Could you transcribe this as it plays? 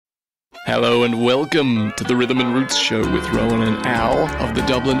Hello and welcome to the Rhythm and Roots Show with Rohan and Al of the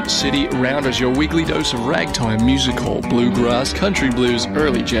Dublin City Rounders, your weekly dose of ragtime, music hall, bluegrass, country blues,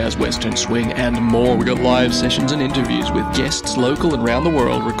 early jazz, western swing, and more. We got live sessions and interviews with guests local and around the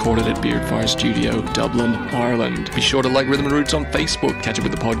world, recorded at Beardfire Studio, Dublin, Ireland. Be sure to like Rhythm and Roots on Facebook, catch up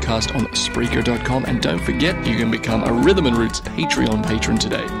with the podcast on Spreaker.com, and don't forget you can become a Rhythm and Roots Patreon patron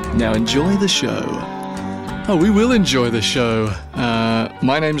today. Now enjoy the show. Oh, we will enjoy the show.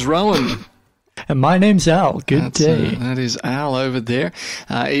 My name's Rohan. And my name's Al. Good day. That is Al over there.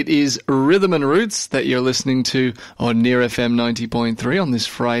 It is Rhythm and Roots that you're listening to on Near FM 90.3 on this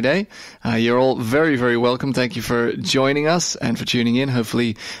Friday. You're all very, very welcome. Thank you for joining us and for tuning in.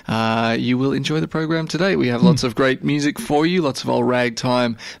 Hopefully, you will enjoy the program today. We have lots of great music for you, lots of old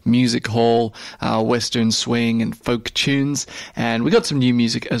ragtime, music hall, western swing and folk tunes. And we got some new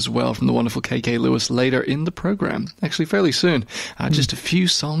music as well from the wonderful KK Lewis later in the program. Actually, fairly soon. Just a few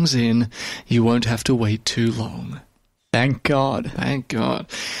songs in. You won't have to wait too long. Thank God. Thank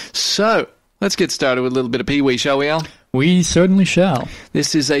God. So, let's get started with a little bit of Pee-wee, shall we, Al? We certainly shall.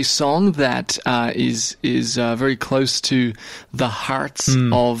 This is a song that is very close to the hearts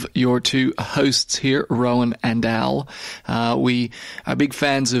of your two hosts here, Rohan and Al. We are big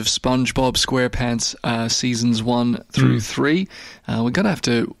fans of SpongeBob SquarePants seasons 1 through 3. We're going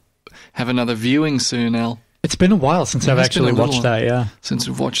to have another viewing soon, Al. It's been a while since I've actually watched that, yeah. Since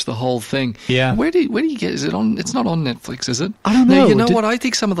we've watched the whole thing. Yeah. Where do you get, is it on, it's not on Netflix, is it? I don't know. No, you know what, I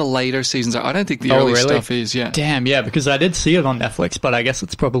think some of the later seasons are, I don't think the early stuff is, yeah. Damn, yeah, because I did see it on Netflix, but I guess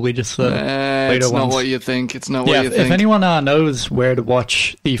it's probably just the later it's ones. Not what you think, it's not what you think. If anyone knows where to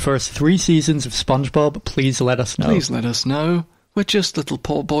watch the first 3 seasons of SpongeBob, please let us know. Please let us know. We're just little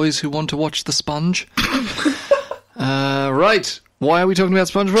poor boys who want to watch the sponge. Right. Why are we talking about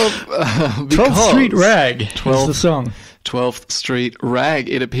SpongeBob? 12th Street Rag is the song. 12th Street Rag.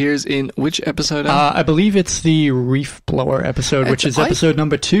 It appears in which episode? I believe it's the Reef Blower episode, which is episode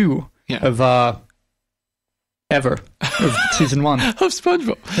number 2 of season 1. Of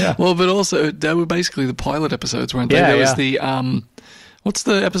SpongeBob. Yeah. Well, but also, they were basically the pilot episodes, weren't they? There was the, what's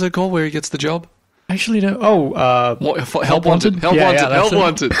the episode called where he gets the job? Actually, no. Help Wanted? Help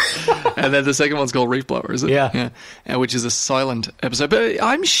Wanted. And then the second one's called Reef Blower, is it? Yeah. Which is a silent episode. But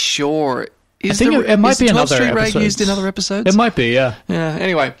I'm sure... it might be another 12th Street Rag episodes. used in other episodes? It might be, yeah. Yeah,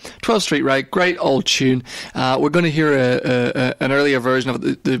 anyway, 12th Street Rag, great old tune. We're going to hear an earlier version of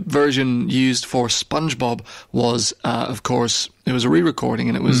it. The version used for SpongeBob was, of course, it was a re-recording,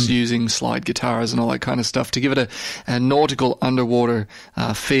 and it was using slide guitars and all that kind of stuff to give it a nautical underwater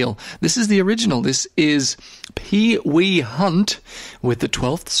feel. This is the original. This is Pee-wee Hunt with the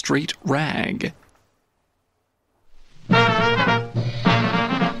 12th Street Rag.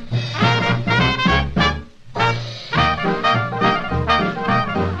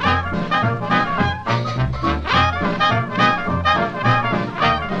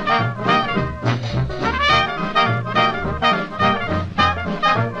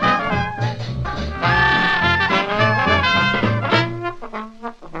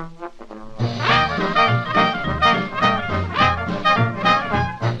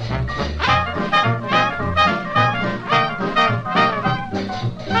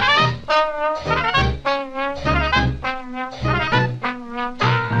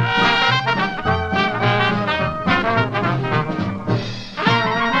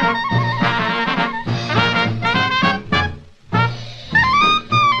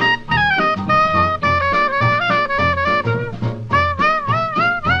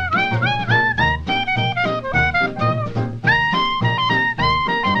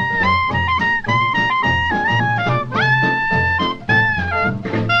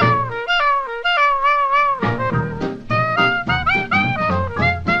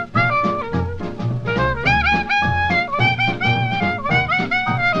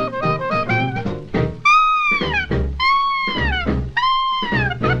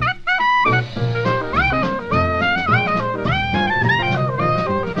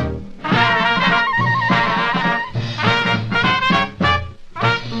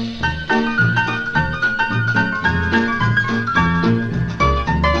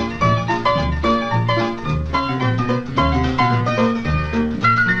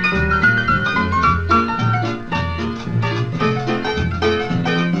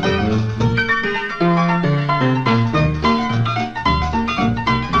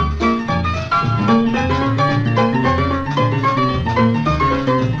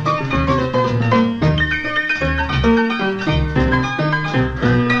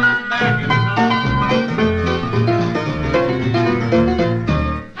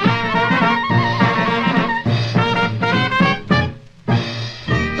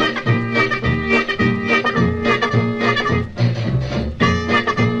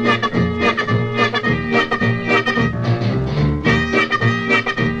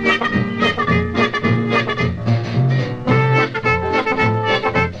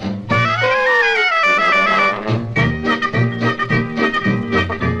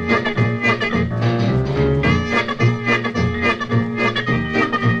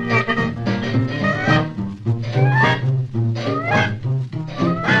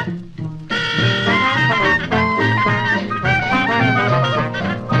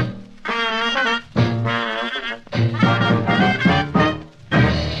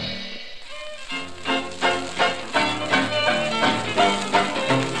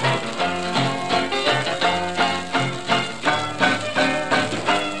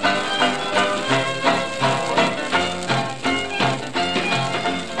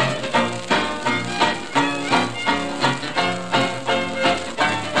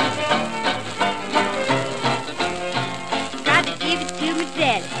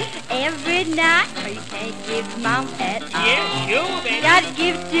 give mom at all. Yeah, sure, baby. Gotta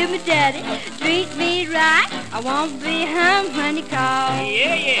give it to my daddy, treat me right. I won't be home when he calls.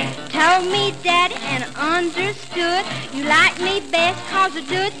 Yeah. Told me daddy and I understood. You like me best cause I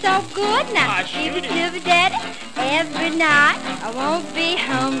do it so good. Now I give sure it do. to my daddy every night. I won't be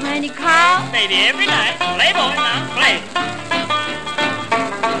home when he calls. Baby, every night. Play, boy, now, play.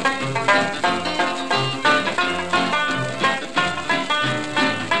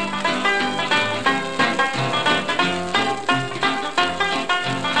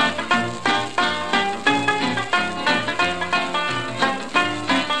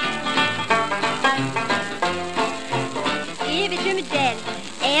 Give it to me daddy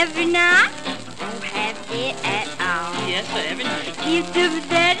every night. Won't have it at all. Yes, sir, every night. Give it to me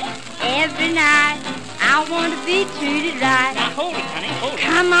daddy every night. I want to be treated right. Now, hold it, honey, hold it.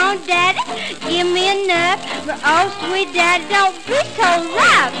 Come on, Daddy, give me enough. But oh, sweet Daddy, don't be so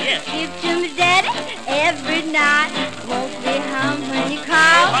rough. Yes. Give to me, Daddy, every night. Won't be home when you Oh,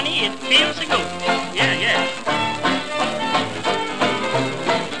 call. honey, it feels so good. Yeah.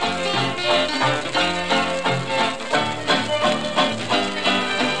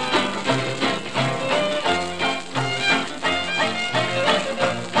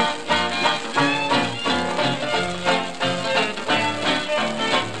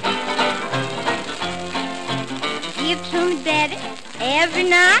 Give to me, Daddy, every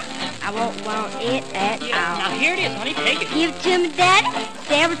night. I won't want it at Now, all. here it is, honey, take it. Give to me, Daddy,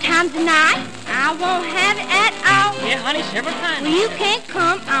 several times a night. I won't have it at all. Yeah, honey, several times. Well, you can't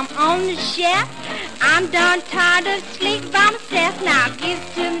come, I'm on the shelf. I'm done tired of sleep by myself. Now give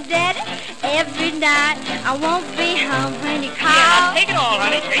it to me, Daddy, every night. I won't be home when you call. Yeah, now, take it all,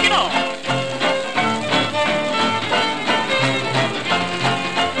 honey, take it all.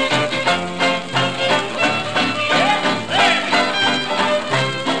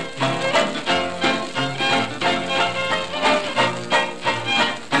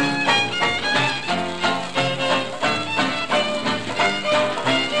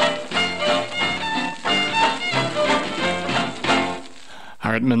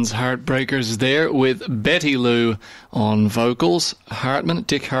 Hartman's Heartbreakers there with Betty Lou on vocals. Hartman,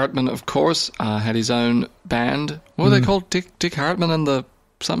 Dick Hartman, of course, had his own band. What were they called? Dick Hartman and the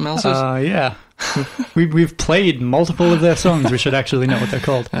something else? Yeah. We've played multiple of their songs. We should actually know what they're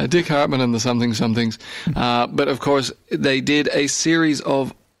called. Dick Hartman and the somethings. But of course, they did a series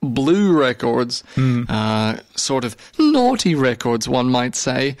of blue records, sort of naughty records, one might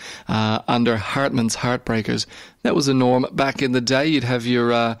say, under Hartman's Heartbreakers. That was a norm back in the day. You'd have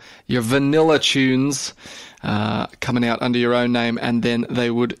your vanilla tunes coming out under your own name, and then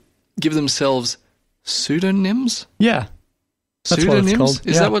they would give themselves pseudonyms. Yeah. That's what it's called.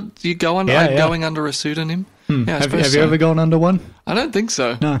 Is that what you go under? Yeah. Going under a pseudonym? Yeah, Have you ever gone under one? I don't think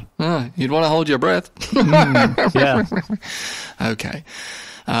so. No. You'd want to hold your breath. Yeah. Okay.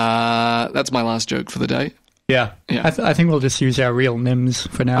 That's my last joke for the day. Yeah. I think we'll just use our real nims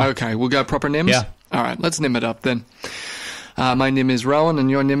for now. Okay, we'll go proper nims? Yeah. All right, let's nim it up then. My nim is Rohan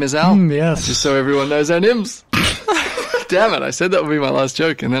and your nim is Al. Yes. Just so everyone knows our nims. Damn it, I said that would be my last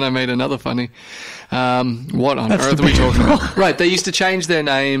joke, and then I made another funny. What on earth are we talking about? Right, they used to change their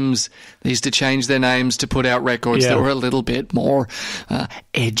names. They used to change their names to put out records that were a little bit more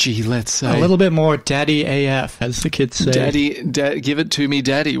edgy, let's say. A little bit more daddy AF, as the kids say. Give It To Me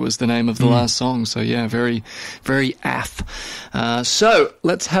Daddy was the name of the last song. So, yeah, very, very AF. So,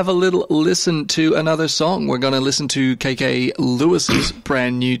 let's have a little listen to another song. We're going to listen to KK Lewis's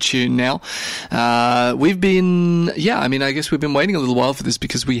brand new tune now. I guess we've been waiting a little while for this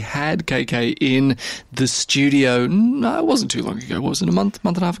because we had KK in the studio. No, it wasn't too long ago. What was it, a month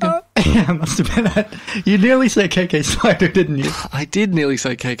and a half ago? Yeah, it must have been that. You nearly said KK Slider, didn't you? I did nearly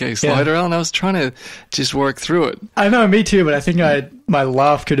say KK Slider, and I was trying to just work through it. I know, me too, but I think my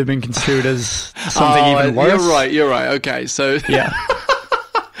laugh could have been construed as something even worse. You're right. Okay, so... Yeah.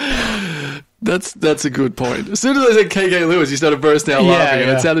 That's a good point. As soon as I said KK Lewis, you started bursting out laughing, and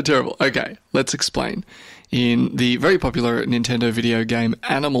it yeah. sounded terrible. Okay, let's explain. In the very popular Nintendo video game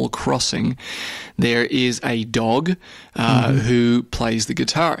Animal Crossing, there is a dog who plays the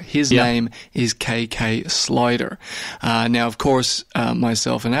guitar. His name is KK Slider. Now, of course,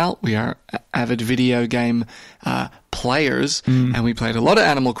 myself and Al, we are avid video game players, and we played a lot of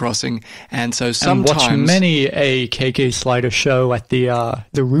Animal Crossing, and so sometimes... And watched many a KK Slider show at the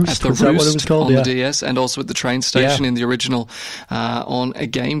Roost. At the Is that what it was called? On the DS, and also at the train station in the original on a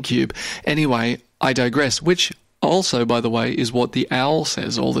GameCube. Anyway, I digress, which also, by the way, is what the owl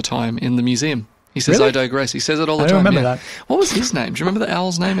says all the time in the museum. He says, Really? I digress. He says it all the I time. don't remember that. What was his name? Do you remember the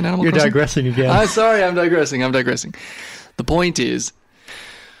owl's name in Animal You're Crossing? digressing again. Oh, sorry, I'm digressing. The point is,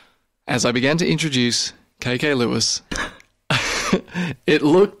 as I began to introduce KK Lewis. It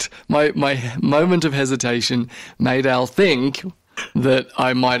looked, my moment of hesitation made Al think that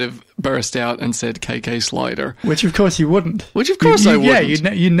I might have burst out and said KK Slider. Which, of course, you wouldn't. Which, of course, I wouldn't.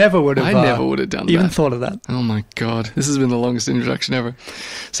 Yeah, you never would have. I never would have done even that. thought of that. Oh, my God. This has been the longest introduction ever.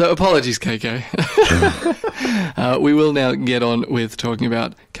 So, apologies, KK. We will now get on with talking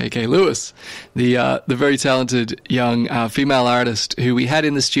about KK Lewis, the very talented young female artist who we had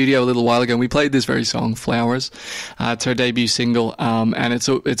in the studio a little while ago. And we played this very song, Flowers. It's her debut single, and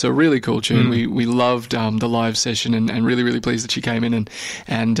it's a really cool tune. We loved the live session and really, really pleased that she came in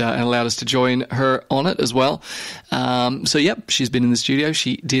and allowed us to join her on it as well. So, yep, she's been in the studio.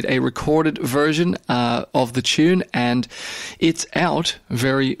 She did a recorded version of the tune, and it's out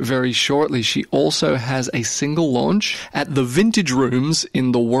very, very shortly. She also has a single launch at the Vintage Rooms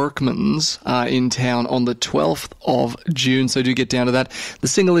in the Workman's in town on the 12th of June, so do get down to that. The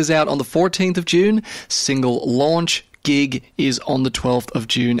single is out on the 14th of June. Single launch gig is on the 12th of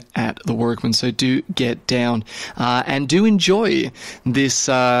June at the Workman, so do get down and do enjoy this.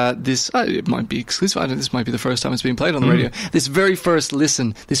 It might be exclusive. I don't know, this might be the first time it's been played on the radio. This very first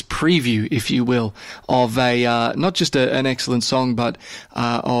listen, this preview, if you will, of a not just an excellent song, but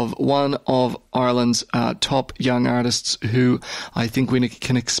of one of Ireland's top young artists who I think we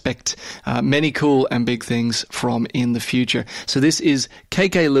can expect many cool and big things from in the future. So this is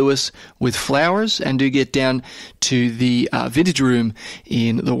KK Lewis with Flowers, and do get down to the Vintage Room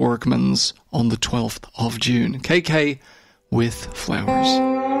in the Workman's on the 12th of June. KK with Flowers.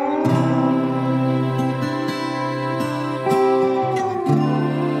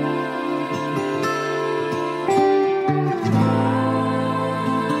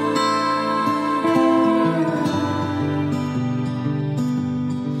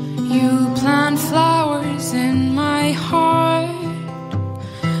 You plant flowers in my heart,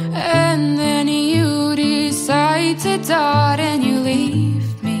 and then you decide to dart, and you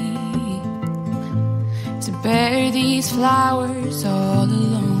leave me to bear these flowers all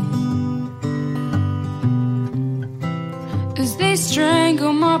alone, as they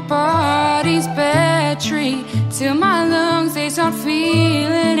strangle my body's battery till my lungs, they start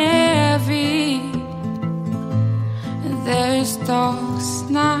feeling heavy, and their stalks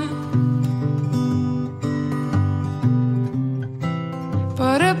snap.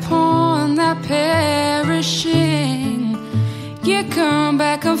 But upon that perishing, you come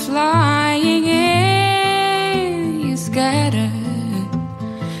back and flying in. You scatter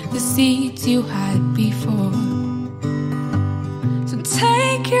the seeds you had before. So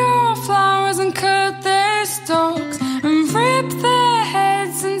take your flowers and cut their stalks and rip their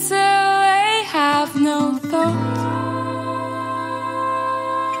heads until they have no thought.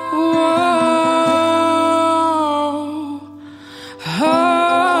 Whoa.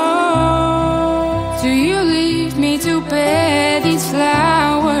 To bear these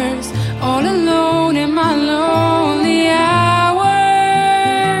flowers all alone in my lonely hours?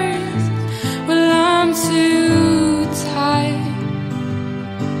 Well, I'm too tired.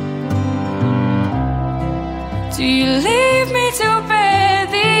 Do you leave me to bear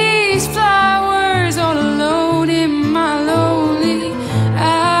these flowers all alone in my lonely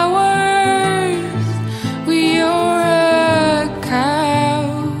hours? Well, you're a coward.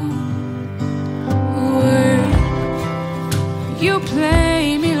 You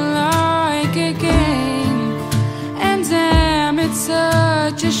play me like a game, and damn, it's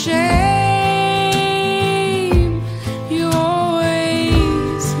such a shame. You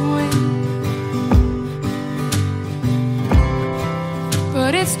always win.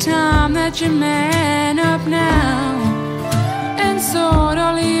 But it's time that you man up now and sort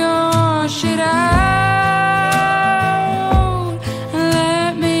all your shit out.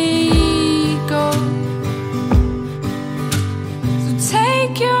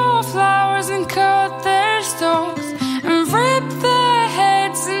 Take your flowers and cut their stalks and rip their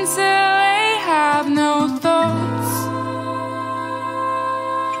heads until they have no thoughts.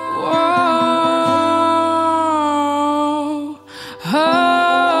 Whoa, oh.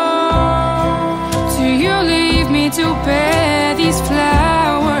 Do you leave me to bear these flowers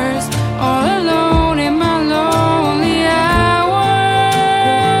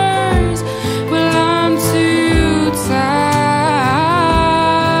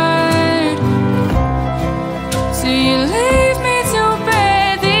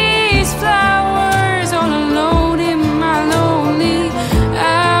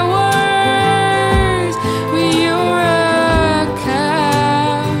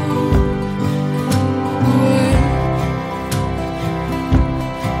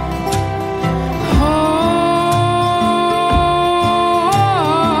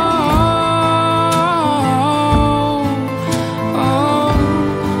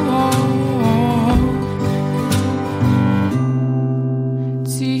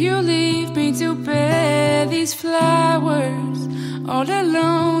these flowers all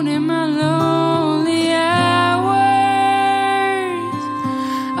alone in my lonely hours.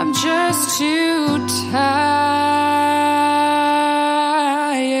 I'm just too tired.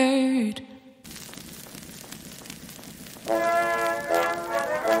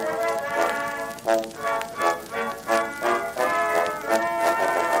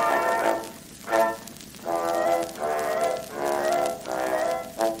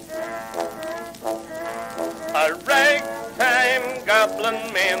 A ragtime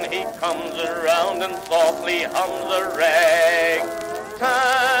goblin man, he comes around and softly hums a ragtime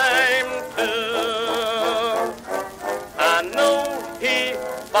tune. I know he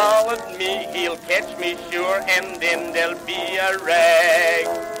followed me, he'll catch me sure, and then there'll be a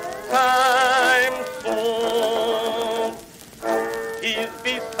ragtime soon. He's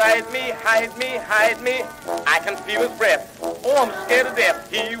beside me, hide me, hide me. I can feel his breath. Oh, I'm scared to death.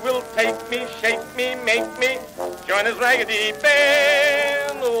 He will take me, shake me, make me join his raggedy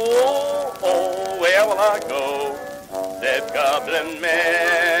band. Oh, oh, where will I go? That goblin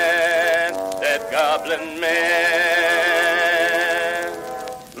man, that goblin man.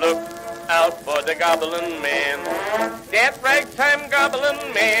 Look out for the goblin man, that ragtime goblin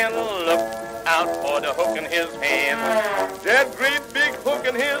man. Look out for the hook in his hand, that great big hook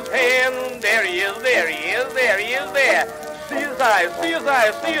in his hand. There he is, there he is, there he is, there. See his eyes, see his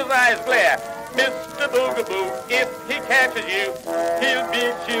eyes, see his eyes glare. Mr. Boogaboo, if he catches you, he'll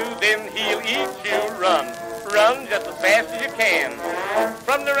beat you, then he'll eat you. Run, run just as fast as you can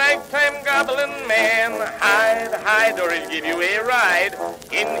from the ragtime goblin man. Hide, hide, or he'll give you a ride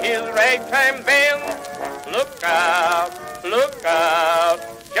in his ragtime van. Look out, look out.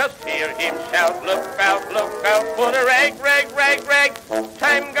 Just hear him shout, look out for the ragtime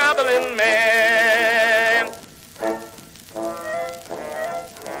goblin man.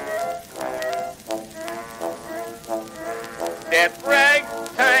 That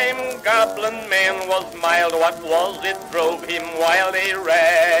ragtime goblin man was mild, what was it drove him wild? A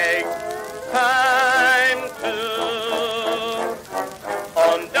ragtime tune.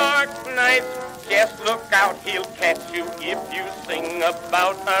 On dark nights, just look out, he'll catch you if you sing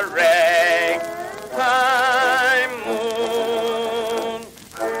about a ragtime moon.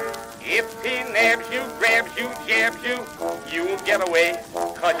 If he nabs you, grabs you, jabs you, you won't get away,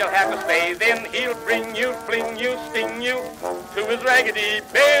 'cause you'll have to stay. Then he'll bring you, fling you, sting you to his raggedy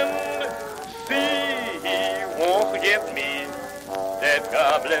bend. See, he wants to get me, that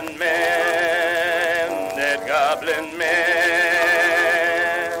goblin man, that goblin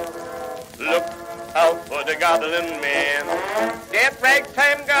man. Look out for the goblin man, that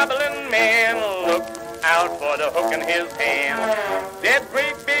ragtime goblin man. Look out for the hook in his hand, that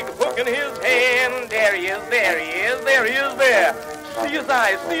great big hook in his hand. There he is, there he is, there he is, there. See his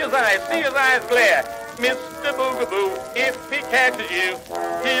eyes, see his eyes, see his eyes glare. Mr. Boogaboo, if he catches you,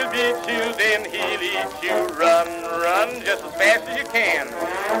 he'll beat you, then he'll eat you. Run, run just as fast as you can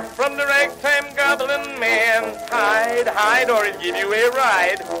from the ragtime goblin man. Hide, hide, or he'll give you a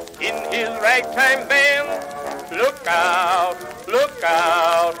ride in his ragtime van. Look out, look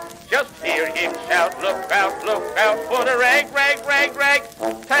out. Just hear him shout, look out for the ragtime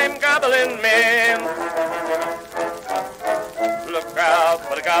goblin man. Look out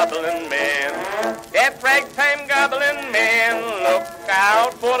for the goblin man, that ragtime goblin man. Look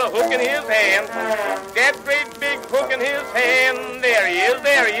out for the hook in his hand, that great big hook in his hand. There he is,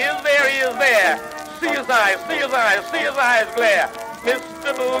 there he is, there he is, there. See his eyes, see his eyes, see his eyes glare.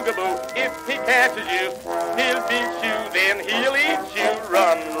 Mr. Boogaboo, if he catches you, he'll beat you, then he'll eat you.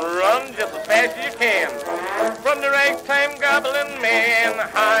 Run, run just as fast as you can from the ragtime goblin man.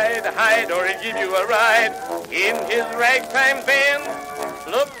 Hide, hide, or he'll give you a ride in his ragtime van.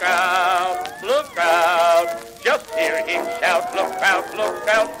 Look out, look out. Just hear him shout, look out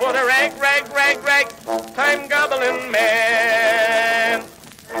for the ragtime goblin man.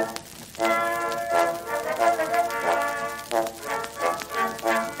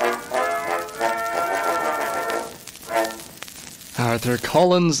 Arthur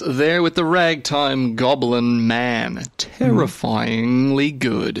Collins there with the Ragtime Goblin Man. Terrifyingly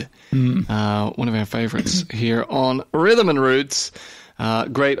good. One of our favourites here on Rhythm and Roots.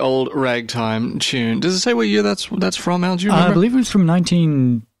 Great old ragtime tune. Does it say what year that's from, Al? Do you remember? I believe it was from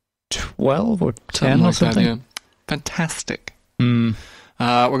 1912 or 10 or something. That, yeah. Fantastic. We're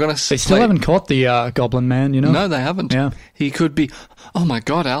going to. They still haven't caught the Goblin Man, you know? No, they haven't. Yeah. He could be. Oh my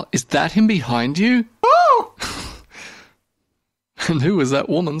God, Al! Is that him behind you? Oh! And who was that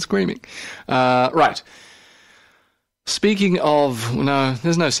woman screaming? Right. Speaking of, no,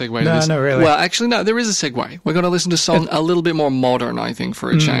 there's no segue to this. No, really. Well, actually, no, there is a segue. We're going to listen to a song a little bit more modern, I think, for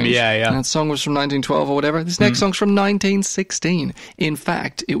a change. Yeah. That song was from 1912 or whatever. This next song's from 1916. In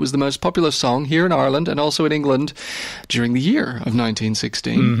fact, it was the most popular song here in Ireland and also in England during the year of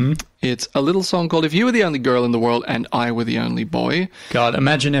 1916. It's a little song called If You Were the Only Girl in the World and I Were the Only Boy. God,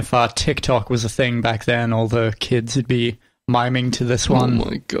 imagine if TikTok was a thing back then. All the kids would be miming to this one. Oh,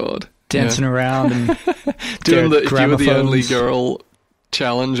 my God. Dancing around and doing the If You Were the gramophones. Only Girl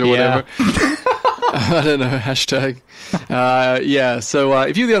challenge or whatever. I don't know, hashtag. So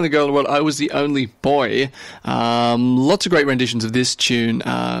If You're the Only Girl in the World, I Was the Only Boy. Lots of great renditions of this tune.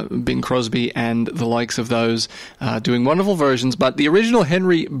 Bing Crosby and the likes of those doing wonderful versions, but the original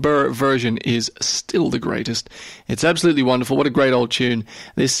Henry Burr version is still the greatest. It's absolutely wonderful. What a great old tune.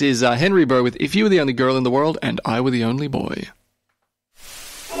 This is Henry Burr with If You Were the Only Girl in the World and I Were the Only Boy.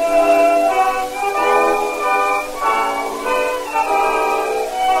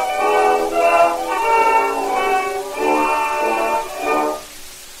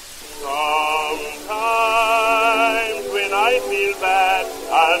 Sometimes when I feel bad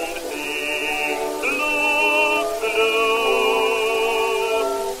and things look blue,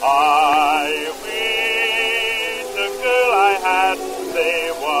 I wish the girl I had, say,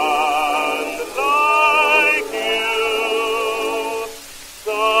 one like you.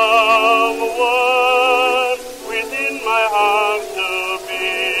 Someone within my heart to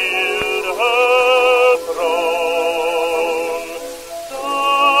build her throne.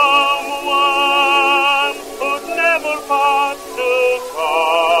 Someone who'd never part to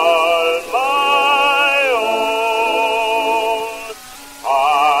call my own.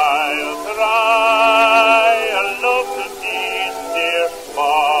 I'll try a love to teach dear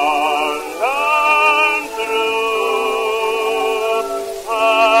bond untrue.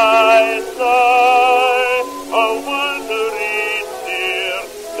 I sigh a world to reach dear,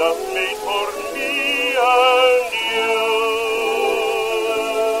 just made for me and you.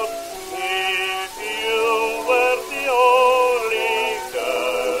 If you were the only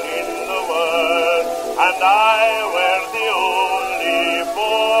girl in the world, and I were the only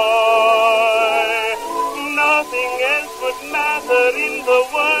boy, nothing else would matter in the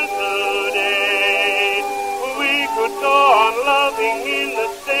world today. We could go on loving in the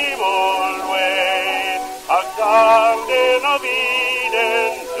same old way, a garden of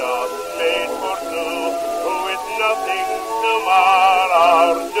Eden just made for two, with nothing to mar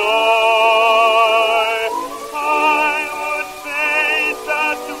our joy. I would say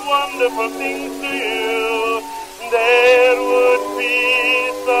such wonderful things to you. There would be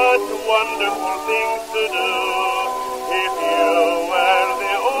such wonderful things to do if you were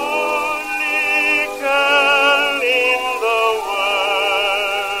the only girl in the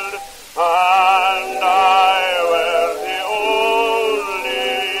world and I were the only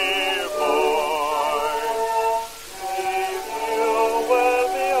boy. If you were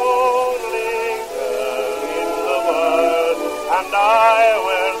the only girl in the world and I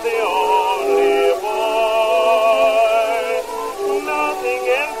were the only boy, nothing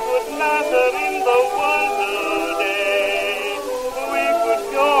else would matter in the world today. We could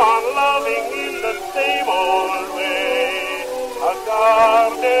go on loving in the same old way, a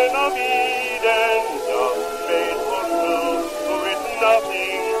garden of Eden just made for two, with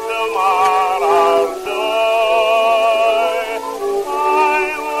nothing to mar our joy. I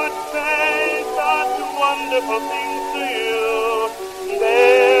would say such wonderful things to you.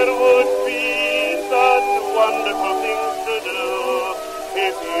 There would be such wonderful things to do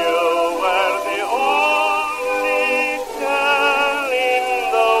if you were the only girl in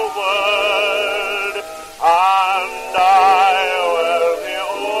the world and I were the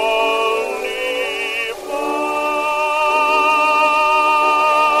only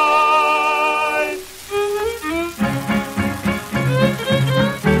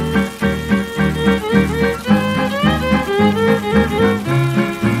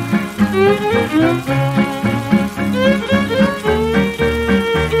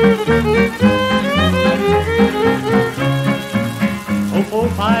Oh,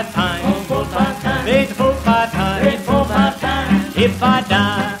 4-5 times. Oh, 4-5 times. Make it 4-5 times. Make it 4-5 times. If I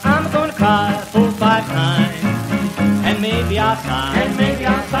die, I'm gonna cry 4-5 times. And maybe I'll sigh. And maybe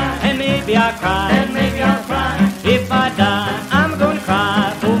I'll sigh. And maybe I'll cry. And maybe I'll cry. If I die, I'm gonna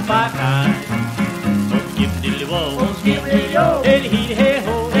cry 4-5 times. Oh, skip diddly whoa. Oh, skip diddly whoa. Hey hee hey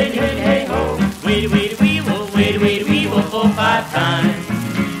ho. Hey hee hey ho. Wait wee wo. Wait wee wo 4-5 times.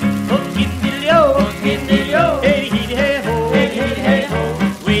 Oh, skip diddly oh. Oh, skip diddly oh. Hey hee hey ho. Hey hee hey ho.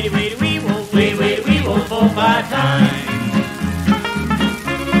 Wait wee wo. Wait wee wo 4-5 times.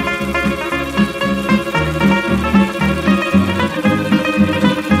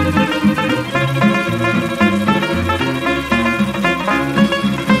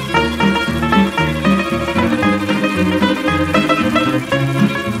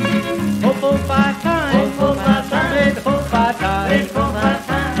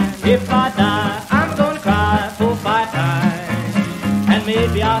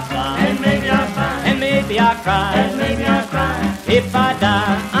 maybe I'll smile, and maybe I'll smile, and maybe I'll cry, and maybe I'll cry. If I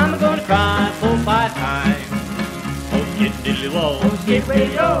die, I'm gonna cry 4-5 times. Oh, skid diddly whoa, Oh, skip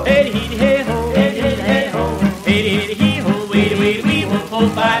radio, hey hee hey ho, hey, hey, hey, ho. hey hee hee ho, wait wee ho,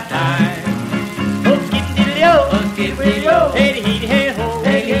 4-5 times. Oh, skid diddly oh, Skip radio, hey hee hey ho,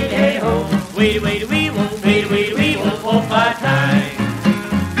 hey, hey, hey, ho. wait wee ho, 4-5 times.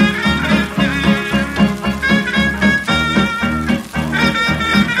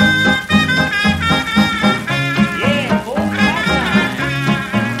 Yeah, 4-5 times.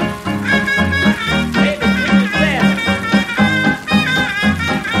 Hey, the swing is there.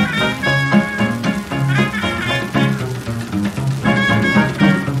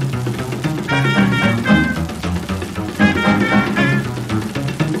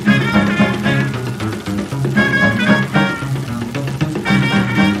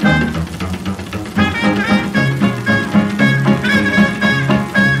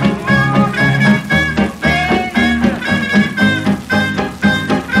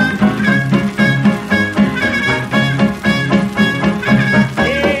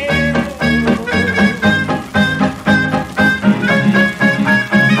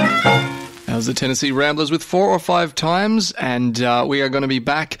 That was the Tennessee Ramblers with 4 or 5 times, and we are going to be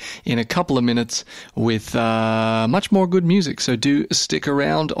back in a couple of minutes with much more good music. So do stick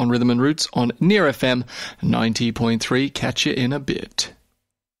around on Rhythm and Roots on Near FM 90.3. Catch you in a bit.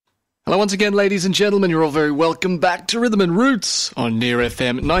 Hello once again, ladies and gentlemen. You're all very welcome back to Rhythm and Roots on Near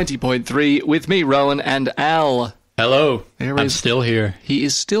FM 90.3 with me, Rohan, and Al. Hello. There I'm is- still here. He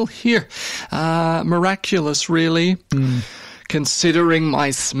is still here. Miraculous, really, considering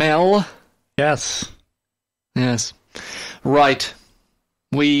my smell. Yes. Yes. Right.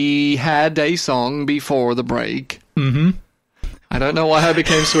 We had a song before the break. Mm-hmm. I don't know why I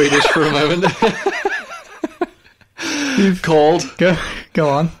became Swedish for a moment. Called Go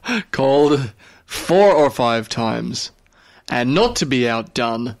on. 4 or 5 times. And not to be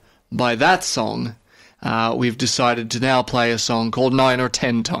outdone by that song, we've decided to now play a song called 9 or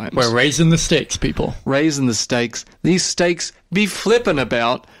 10 times. We're raising the stakes, people. Raising the stakes. These stakes be flipping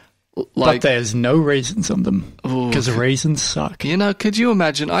about like... But there's no raisins on them. Because raisins suck. You know, could you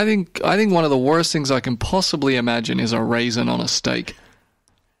imagine? I think one of the worst things I can possibly imagine is a raisin on a steak.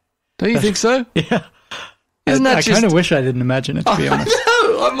 Don't you think so? Yeah. Isn't that I just... kind of wish I didn't imagine it, to be honest.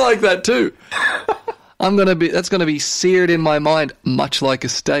 No, I'm like that too. That's gonna be seared in my mind, much like a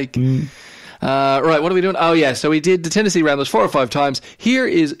steak. Right, what are we doing? Oh yeah, so we did the Tennessee Ramblers 4 or 5 times. Here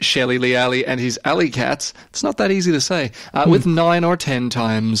is Shelley Lee Alley and his Alley Cats. It's not that easy to say. With 9 or 10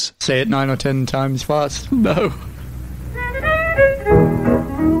 times. Say it 9 or 10 times fast. No.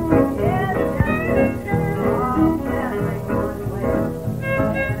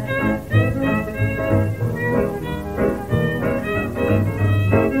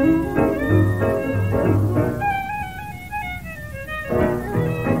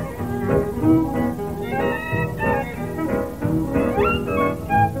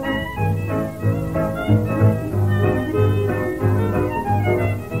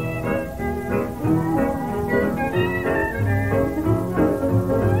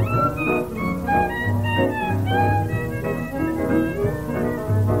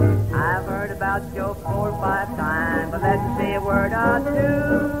 I've heard about your 4 or 5 times, but let's say a word or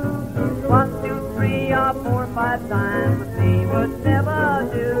two. 1, 2, 3, or 4 or 5 times with me would never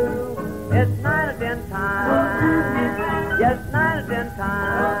do. It's 9 or 10 times. Yes, 9 or 10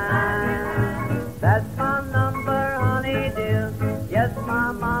 times. That's my number, honey dear. Yes,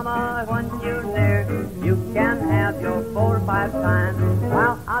 my mama wants you near. You can have your 4 or 5 times.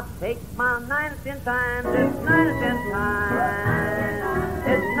 Well, I'll take my 9 or 10 times. It's 9 or 10 times.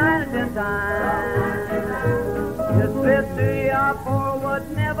 It's 9 or 10 times. Just with 3 or 4 would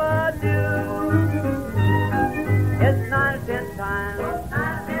never do. It's 9 or 10 times.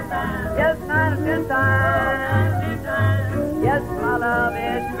 Yes, 9 or 10 times. Yes, my love,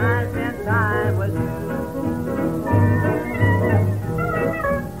 it's 9 or 10 times with you.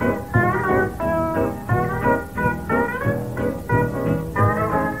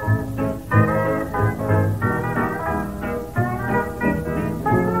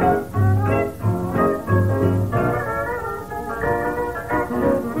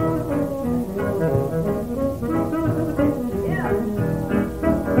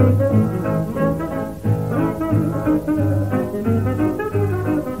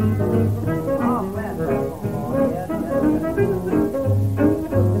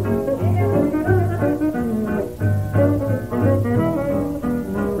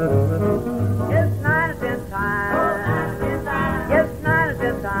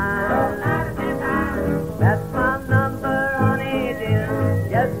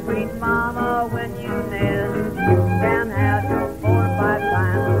 Yes, sweet mama, when you kneel, you can have your 4 or 5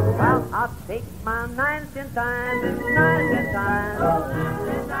 times. Well, I'll take my 9 or 10 times, and 9 or 10 times.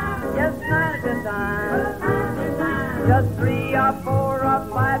 Yes, 9 or 10 times. Just 3 or 4 or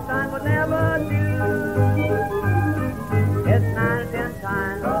 5 times would never do. Yes, 9 or 10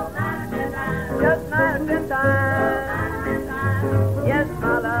 times. Just 9 or 10 times. Yes,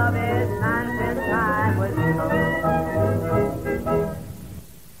 my love is 9 or 10 times with you.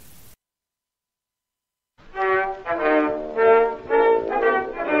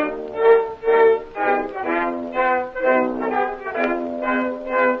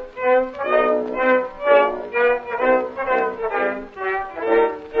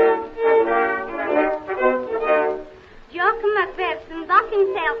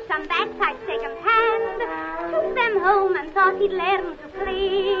 Some bagpipes second-hand, took them home and thought he'd learn to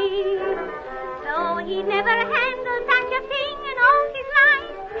play. Though he'd never handled such a thing in all his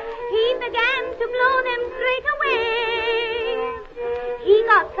life, he began to blow them straight away. He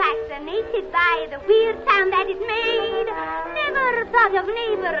got fascinated by the weird sound that it made, never thought of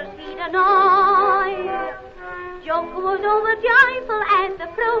neighbors he'd annoy. Joke was overjoyful at the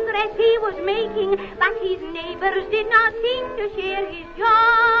progress he was making, but his neighbors did not seem to share his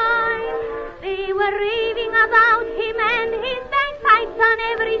joy. They were raving about him and his bagpipes on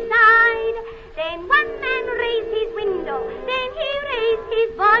every side. Then one man raised his window, then he raised his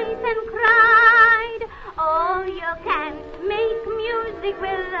voice and cried, "Oh, you can't make music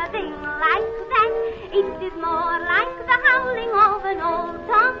with a thing like that. It is more like the howling of an old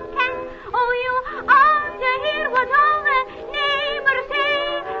tomcat. Oh, you ought to hear what all the neighbors say.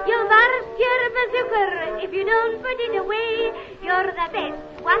 You'll burst your bazooka if you don't put it away. You're the best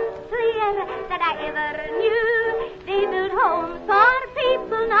one player that I ever knew. They build homes for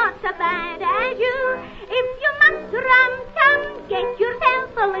people not so bad as you. If you must rum-tum, get yourself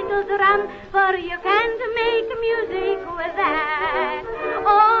a little drum, for you can't make music with that.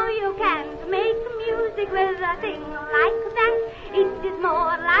 Oh, you can't make music with a thing like that. It is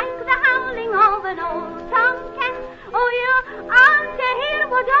more like the howling of an old tomcat. Oh, you ought to hear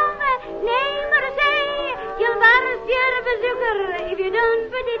what all the neighbors say. You'll burst your bazooka if you don't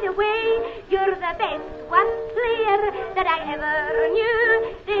put it away. You're the best one player that I ever knew.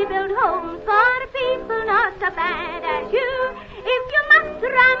 They build homes for people not so bad as you. If you must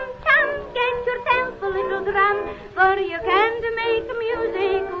rum-tum, get yourself a little drum, for you can't make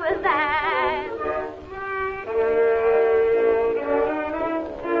music with that.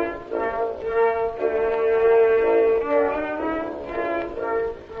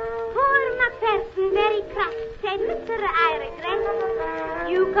 Very crushed, said, "Mister, I regret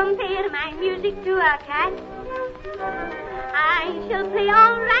you compare my music to a cat. I shall play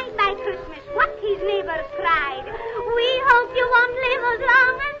all right by Christmas what his neighbors cried. We hope you won't live as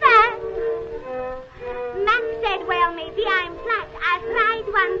long as that." Max said, "Well, maybe I'm flat. I've tried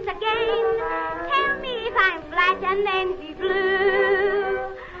once again. Tell me if I'm flat," and then he blew.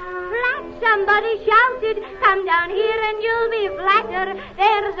 "Flat," somebody shouted, "come down here and you'll be flatter.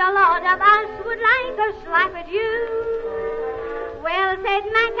 There's a lot of us would like a slap at you." "Well," said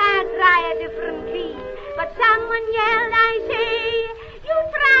Mac, "I'll try a different key." But someone yelled, "I say, you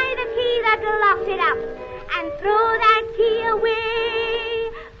try the key that locks it up, and throw that key away.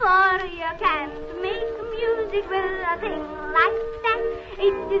 For you can't make music with a thing like that.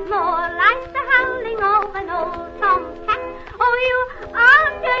 It is more like the howling of an old tomcat. Oh, you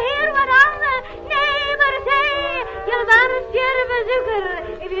ought to hear what all the neighbors say. You'll burst your bazooka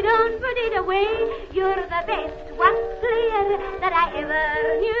if you don't put it away. You're the best one player that I ever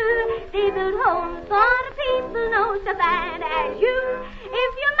knew. They build homes for people no so bad as you.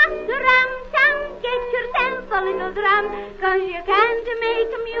 If you must rum-tum, get yourself a little drum, 'cause you can't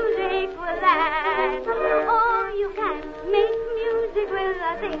make music with that. Oh, you can't make music with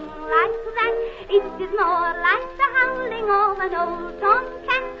a thing like that. It is more like the howling of an old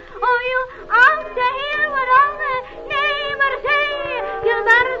tomcat. Oh, you ought to hear what all the neighbors say. You'll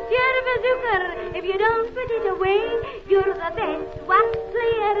burst your bazooka if you don't put it away. You're the best one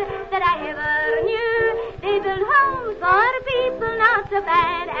player that I ever knew. They build homes for people not so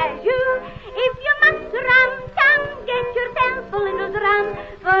bad as you. If you must rum-tum, get yourself a little drum,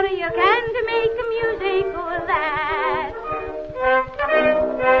 for you can't make music with that.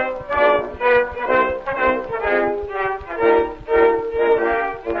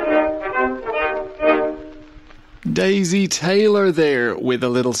 Daisy Taylor there with a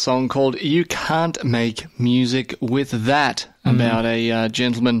little song called "You Can't Make Music With That," about a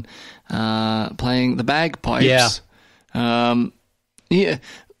gentleman playing the bagpipes. Yeah,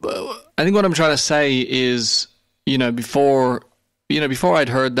 I think what I'm trying to say is, before, before I'd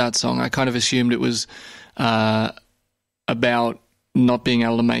heard that song, I kind of assumed it was about not being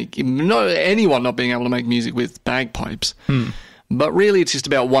able to make music with bagpipes. But really, it's just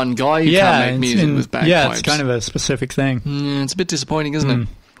about one guy who can't make music with bagpipes. Yeah, it's kind of a specific thing. It's a bit disappointing, isn't it?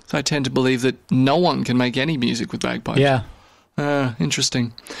 So I tend to believe that no one can make any music with bagpipes. Yeah.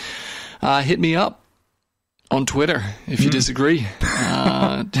 Interesting. Hit me up on Twitter if you disagree.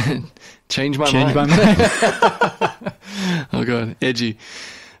 Change my mind. Oh, God. Edgy.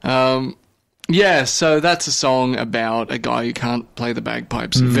 Yeah, so that's a song about a guy who can't play the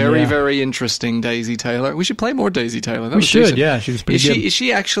bagpipes. Very, very interesting, Daisy Taylor. We should play more Daisy Taylor. That we was should, decent. yeah. She was pretty good. Is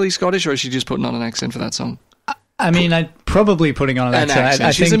she actually Scottish, or is she just putting on an accent for that song? I mean, I'm probably putting on an accent.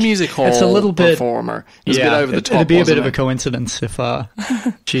 I She's think a music hall it's a little bit, performer. It's a bit over the top. It'd be a bit of a coincidence if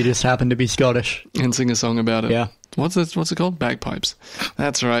she just happened to be Scottish. And sing a song about it. Yeah. What's it called? Bagpipes.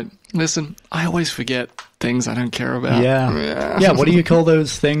 That's right. Listen, I always forget things I don't care about. Yeah, what do you call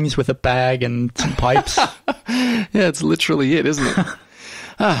those things with a bag and some pipes? Yeah, it's literally it, isn't it?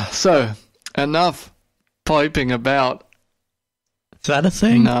 So, enough piping about. Is that a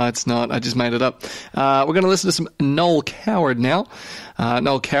thing? No, it's not. I just made it up. We're going to listen to some Noel Coward now.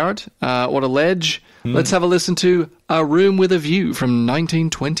 Noel Coward, What a Ledge. Let's have a listen to A Room with a View from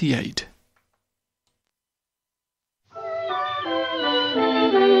 1928.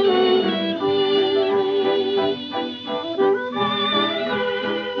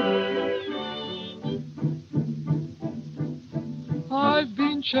 I've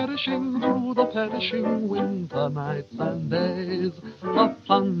been cherishing through the perishing winter nights and days a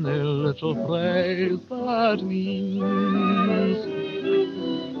funny little phrase that means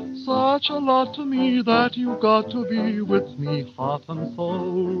such a lot to me that you've got to be with me heart and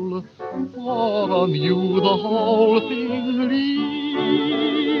soul, for on you the whole thing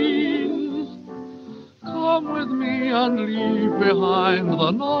leans. Come with me and leave behind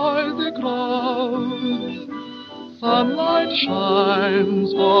the noisy crowds. Sunlight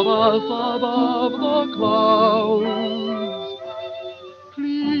shines for us above the clouds.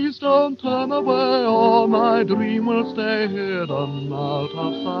 Please don't turn away or my dream will stay hidden out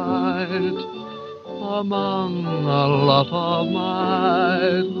of sight among a lot of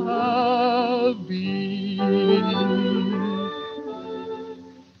might have been.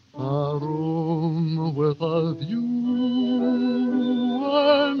 A room with a view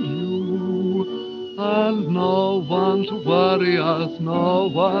and you, and no one to worry us, no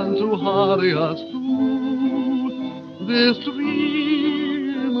one to hurry us through this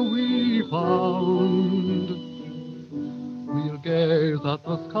dream we found. We'll gaze at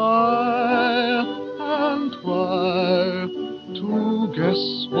the sky and try to guess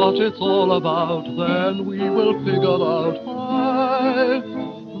what it's all about, then we will figure out why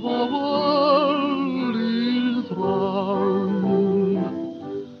the world is round.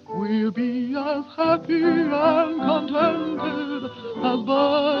 We'll be as happy and contented as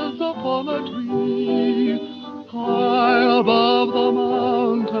birds upon a tree, high above the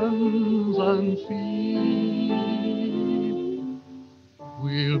mountains and sea.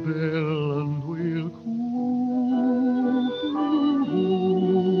 We'll build and we'll coo,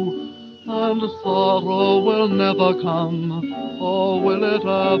 and sorrow will never come, or will it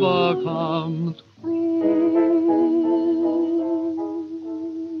ever come true?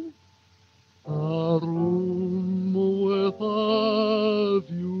 A room with a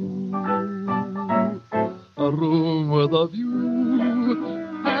view, a room with a view,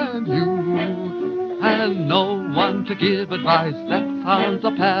 and you, and no one to give advice. That sounds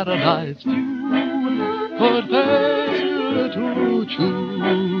a paradise. You could fail to choose.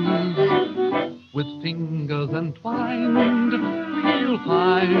 With fingers entwined, we'll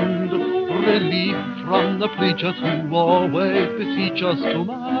find relief from the preachers who always beseech us to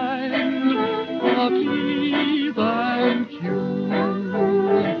mind a P's and Q's.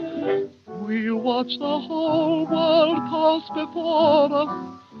 We'll watch the whole world pass before us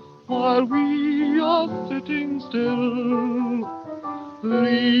while we are sitting still,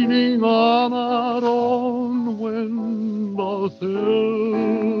 leaning on our own windowsill.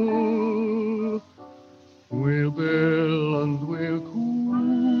 We'll build and we'll coo,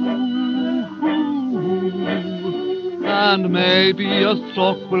 and maybe a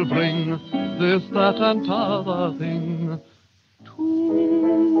stork will bring this, that, and t'other thing to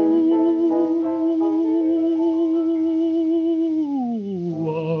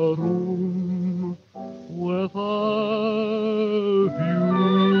a room with a view.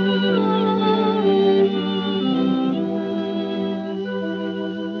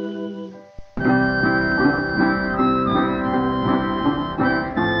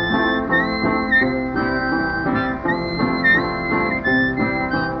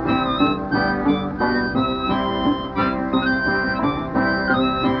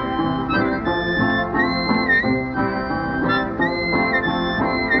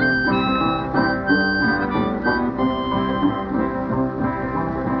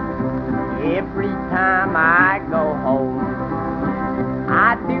 Every time I go home,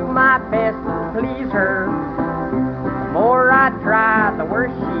 I do my best to please her. The more I try, the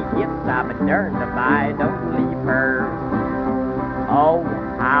worse she gets. I'll be darned if I don't leave her. Oh,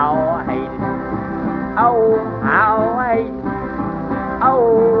 how I hate it. Oh, how I hate it.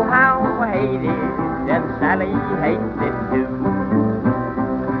 Oh, how I hate it. And Sally hates it too.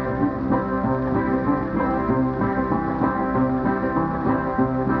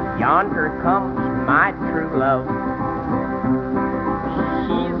 Yonder comes my true love.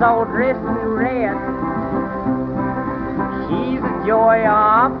 She's all dressed in red. She's the joy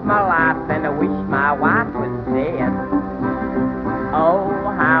of my life, and I wish my wife was dead. Oh,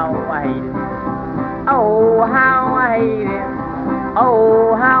 how I hate it. Oh, how I hate it.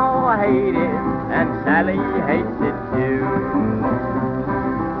 Oh, how I hate it. And Sally hates it too.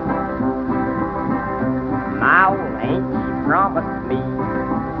 My old aunt, she promised me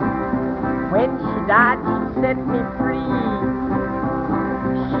when she died, she'd set me free.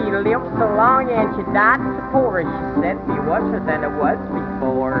 She lived so long and she died so poor. She said me worse than it was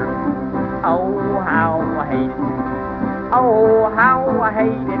before. Oh, how I hate it. Oh, how I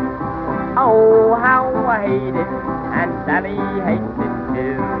hate it. Oh, how I hate it. And Sally hates it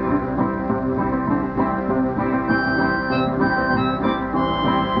too.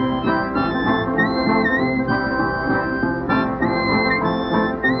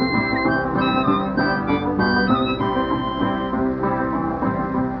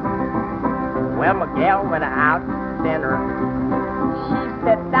 Well, my gal went out to dinner. She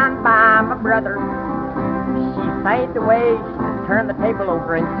sat down by my brother. She fainted away. She turned the table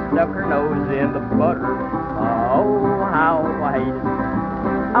over and she stuck her nose in the butter. Oh, how I hate it.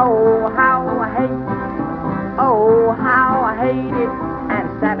 Oh, how I hate it. Oh, how I hate it. And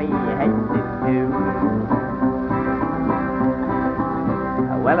Sally hates it too.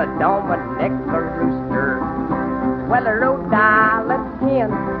 Well, a dome would neck a rooster. Well, a rhode-island hen.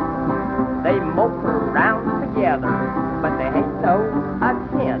 They mope around together, but they ain't no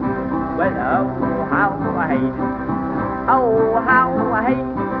kin. But oh, how I hate it. Oh, how I hate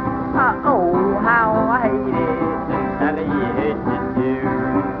it. Oh, how I hate it. And Sally hates it too.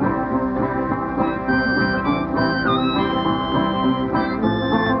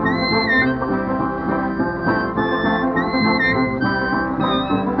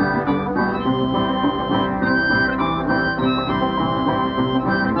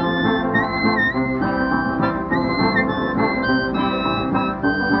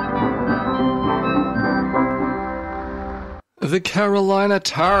 The Carolina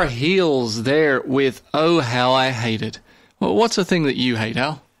Tar Heels there with Oh How I Hate It. Well, what's the thing that you hate,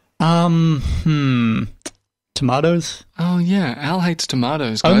 Al? Tomatoes? Oh, yeah, Al hates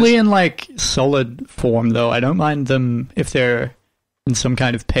tomatoes, guys. Only in, like, solid form, though. I don't mind them if they're in some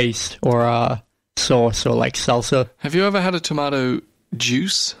kind of paste or sauce or, like, salsa. Have you ever had a tomato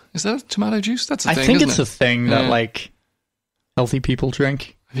juice? Is that a tomato juice? That's a thing, I think isn't it's it? a thing that, like, healthy people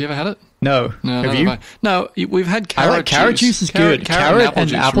drink. Have you ever had it? No. No, have you? No, we've had carrot juice. I like carrot juice is good. Carrot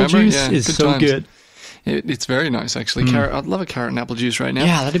and apple juice is so good. It's very nice, actually. Carrot. I'd love a carrot and apple juice right now.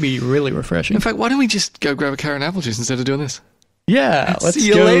 Yeah, that'd be really refreshing. In fact, why don't we just go grab a carrot and apple juice instead of doing this? Yeah, let's see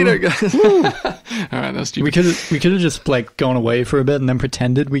you go. later, guys. All right, that's stupid. We could have just like gone away for a bit and then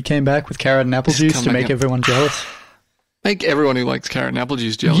pretended we came back with carrot and apple juice to make everyone jealous. Make everyone who likes carrot and apple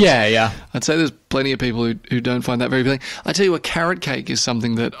juice jealous. Yeah. I'd say there's plenty of people who don't find that very appealing. I tell you, a carrot cake is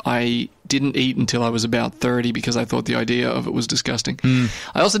something that I didn't eat until I was about 30 because I thought the idea of it was disgusting.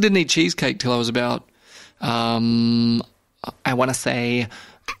 I also didn't eat cheesecake till I was about, I want to say,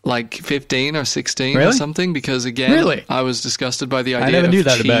 like 15 or 16 or something, because again, I was disgusted by the idea I never knew of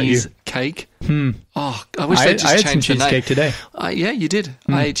that about you. cheesecake. Oh, I wish they'd just I had changed some the name. cheesecake today. Yeah, you did.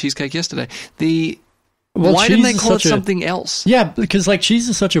 I ate cheesecake yesterday. Well, why didn't they cheese is call it such a- something else? Yeah, because like cheese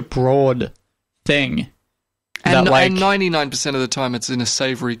is such a broad thing. And, that, like, and 99% of the time it's in a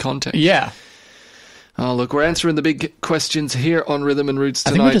savoury context. Yeah. Oh, look, we're answering the big questions here on Rhythm and Roots I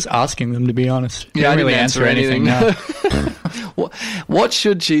tonight. think we're just asking them, to be honest. We Yeah, I don't really didn't answer anything now. What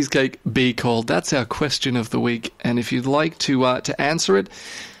should cheesecake be called? That's our question of the week. And if you'd like to answer it,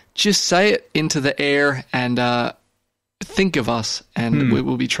 just say it into the air and think of us, and it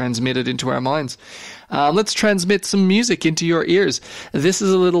will be transmitted into our minds. Let's transmit some music into your ears. This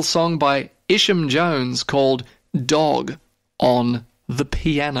is a little song by Isham Jones called Dog on the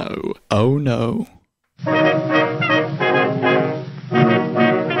Piano. Oh, no.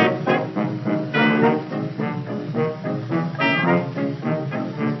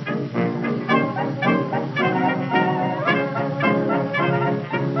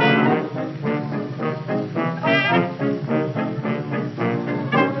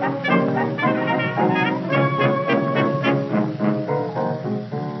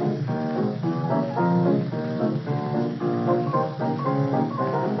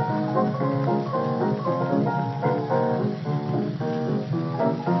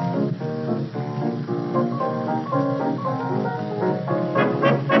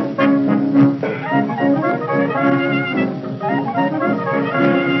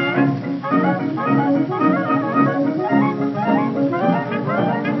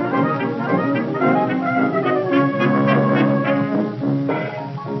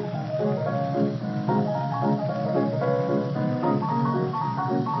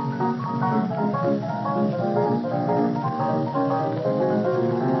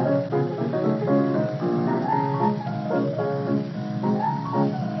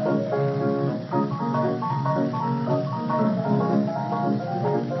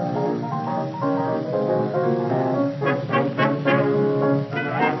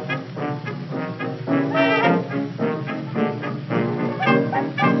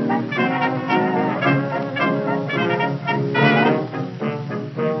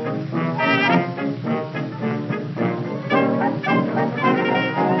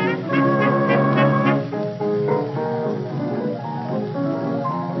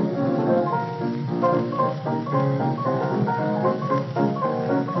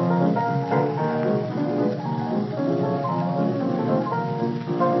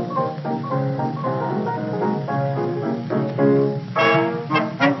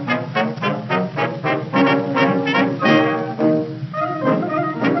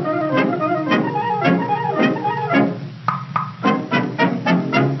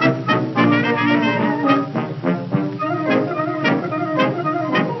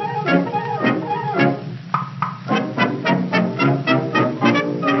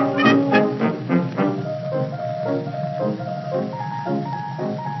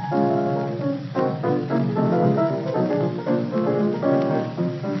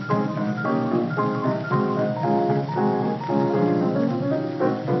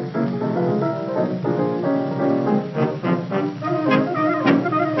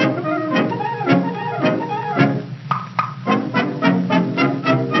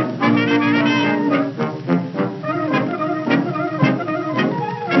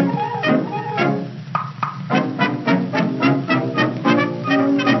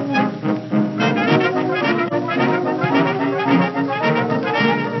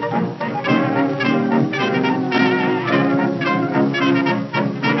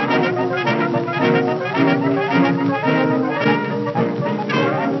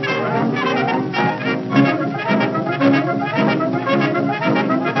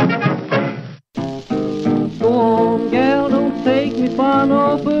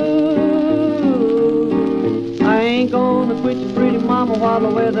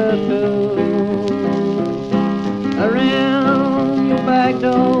 bottle with us too. Around your back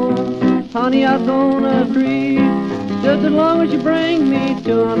door, honey, I'm gonna creep, just as long as you bring me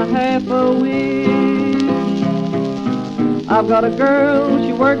 2.5 a week. I've got a girl,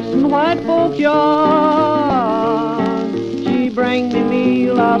 she works in the white folk yard. She brings me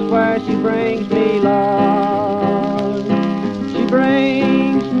meal, I swear she brings me love. She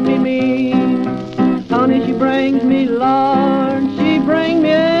brings me meal, honey, she brings me love. She brings me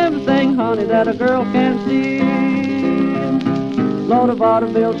everything, honey, that a girl can see. Lord of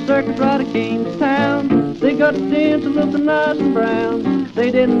vaudeville circus right at Kingstown. They got the dance looking nice and brown. They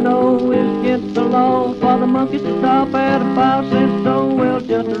didn't know it was against the law for the monkeys to stop at a 5-cent store. Well,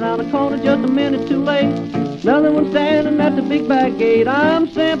 just around the corner, just a minute too late. Another one standing at the big back gate. I'm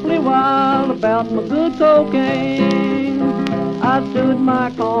simply wild about my good cocaine. I stood in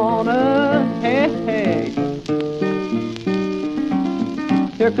my corner, hey, hey.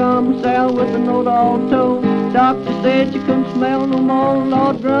 Here comes Sal with a note all told. Doctor said you couldn't smell no more.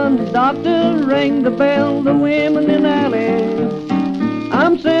 Lord, run, the doctor, ring the bell. The women in the alley.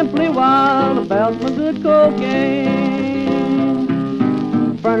 I'm simply wild about my good cocaine.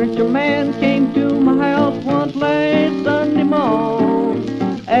 Furniture man came to my house once last Sunday morning.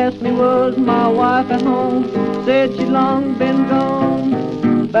 Asked me was my wife at home. Said she'd long been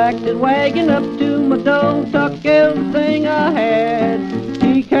gone. Backed his wagon up to my door. Took everything I had.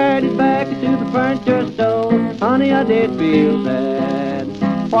 He carried it back to the furniture store. Honey, I did feel sad.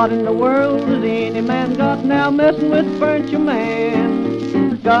 What in the world has any man got now messing with the furniture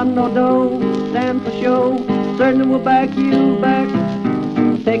man? Got no dough, stand for show. Certainly will back you back.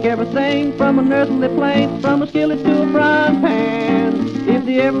 Take everything from an earthly plate, from a skillet to a frying pan. If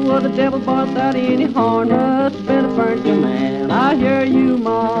there ever was a devil boss without any horn, must have been a furniture man. I hear you,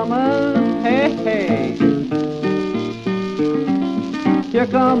 mama. Hey, hey. Here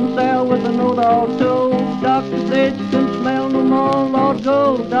comes Sal with a note all told. Doctor said you couldn't smell no more. Lord,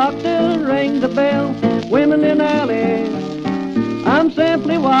 go, doctor, ring the bell. Women in the alley. I'm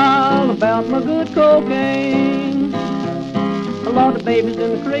simply wild about my good cocaine. A lot of babies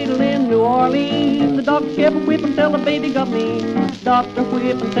in the cradle in New Orleans. The doctor kept a whip until the baby got mean. Doctor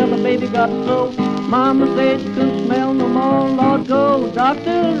whip until the baby got so. Mama said you couldn't smell no more. Lord, go,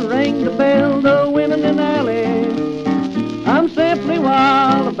 doctor, ring the bell. The women in the alley. I'm simply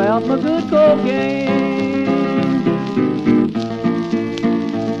wild about my good cocaine.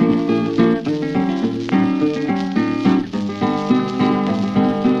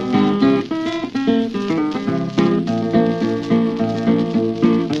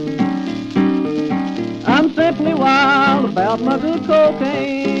 I'm simply wild about my good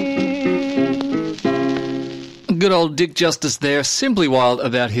cocaine. Good old Dick Justice there, simply wild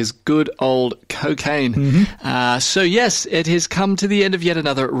about his good old cocaine. So yes, it has come to the end of yet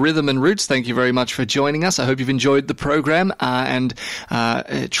another Rhythm and Roots. Thank you very much for joining us. I hope you've enjoyed the program and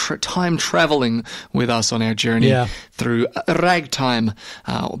time traveling with us on our journey through ragtime,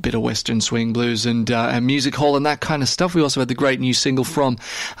 a bit of Western swing blues and music hall and that kind of stuff. We also had the great new single from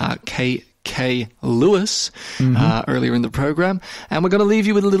K. Lewis earlier in the program, and we're going to leave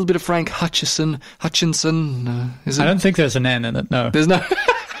you with a little bit of Frank Hutchinson. Is it? I don't think there's an N in it. No, there's no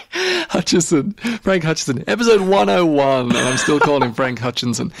Frank Hutchinson, episode 101, and I'm still calling him Frank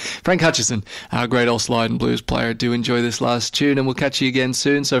Hutchinson. Frank Hutchinson, our great old slide and blues player. Do enjoy this last tune, and we'll catch you again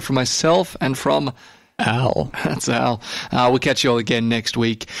soon. So from myself and from Al. That's Al. We'll catch you all again next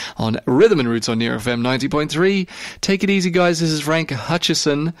week on Rhythm and Roots on Near FM 90.3. Take it easy, guys. This is Frank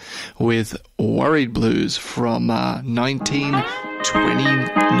Hutchinson with Worried Blues from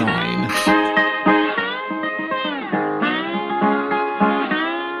 1929.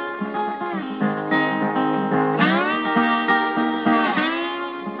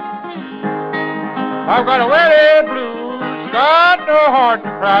 I've got a weary blues, got no heart to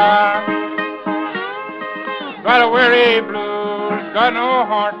cry. Got a weary blues, got no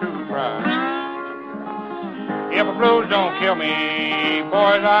heart to cry. If the blues don't kill me,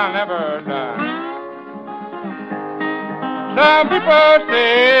 boys, I'll never die. Some people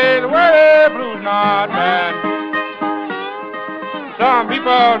say the weary blues not bad. Some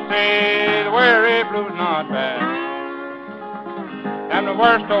people say the weary blues not bad. I'm the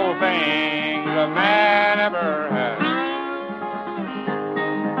worst old things a man ever had.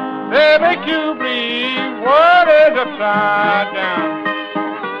 They make you believe world is upside down.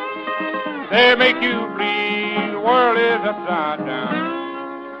 They make you believe the world is upside down.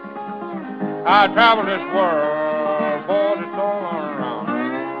 I travel this world, boys, it's all around.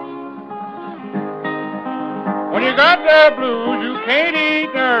 When you got the blues, you can't eat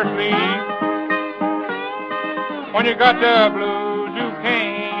nor sleep. When you got the blues, you can't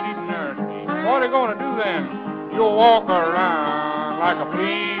gonna do then? You'll walk around like a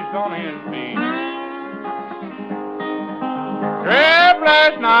police on his beat. Dreamt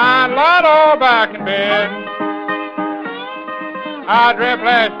last night, lied all back in bed. I dreamt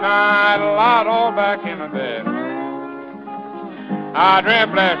last night, lied all back in the bed. I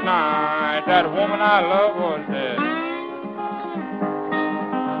dreamt last night that woman I love was dead.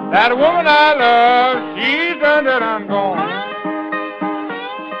 That woman I love, she's done dead and gone.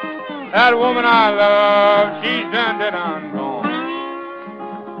 That woman I love, she's done dead and gone.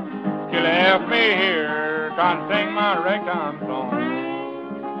 She left me here trying to sing my ragtime song.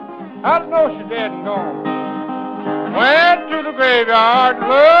 I don't know she's dead and gone. Went to the graveyard,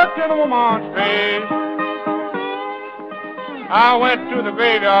 looked in the woman's face. I went to the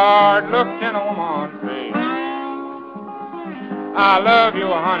graveyard, looked in a woman's face. I love you,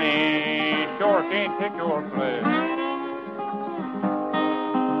 honey, sure can't take your place.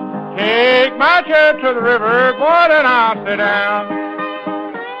 Take my chair to the river, boy, then I'll sit down.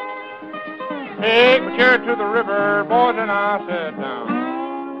 Take my chair to the river, boy, then I'll sit down.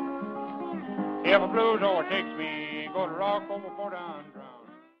 If a blues overtakes me, go to rock overboard down.